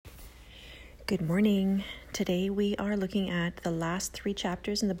Good morning. Today we are looking at the last 3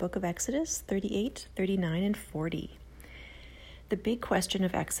 chapters in the book of Exodus, 38, 39, and 40. The big question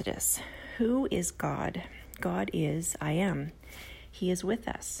of Exodus: who is God? God is I Am. He is with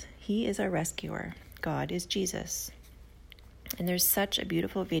us. He is our rescuer. God is Jesus. And there's such a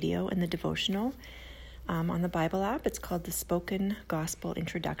beautiful video in the devotional on the Bible app. It's called the Spoken Gospel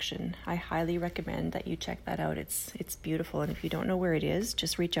Introduction. I highly recommend that you check that out. It's beautiful, and if you don't know where it is,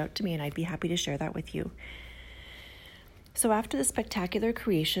 just reach out to me and I'd be happy to share that with you. So after the spectacular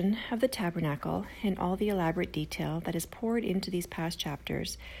creation of the tabernacle and all the elaborate detail that is poured into these past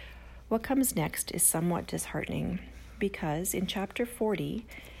chapters, what comes next is somewhat disheartening, because in chapter 40,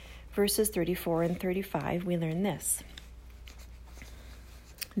 verses 34 and 35, we learn this.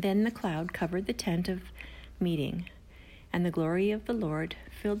 Then the cloud covered the tent of meeting, and the glory of the Lord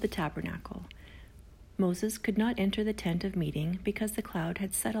filled the tabernacle. Moses could not enter the tent of meeting because the cloud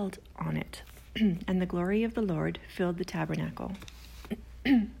had settled on it, and the glory of the Lord filled the tabernacle.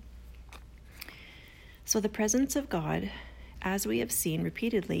 So the presence of God, as we have seen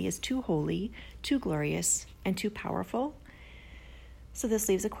repeatedly, is too holy, too glorious, and too powerful. So this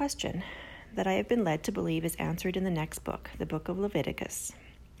leaves a question that I have been led to believe is answered in the next book, the book of Leviticus,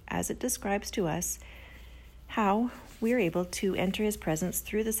 as it describes to us how we are able to enter his presence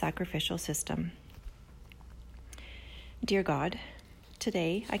through the sacrificial system. Dear God,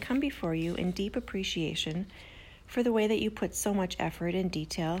 today I come before you in deep appreciation for the way that you put so much effort and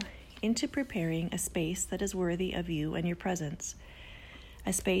detail into preparing a space that is worthy of you and your presence,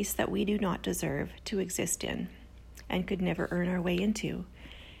 a space that we do not deserve to exist in and could never earn our way into,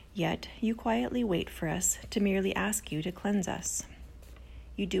 yet you quietly wait for us to merely ask you to cleanse us.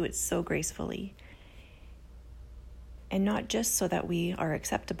 You do it so gracefully, and not just so that we are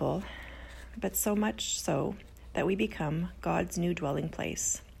acceptable, but so much so that we become God's new dwelling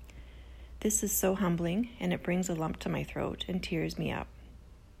place. This is so humbling, and it brings a lump to my throat and tears me up.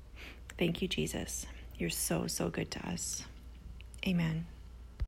 Thank you, Jesus. You're so, so good to us. Amen.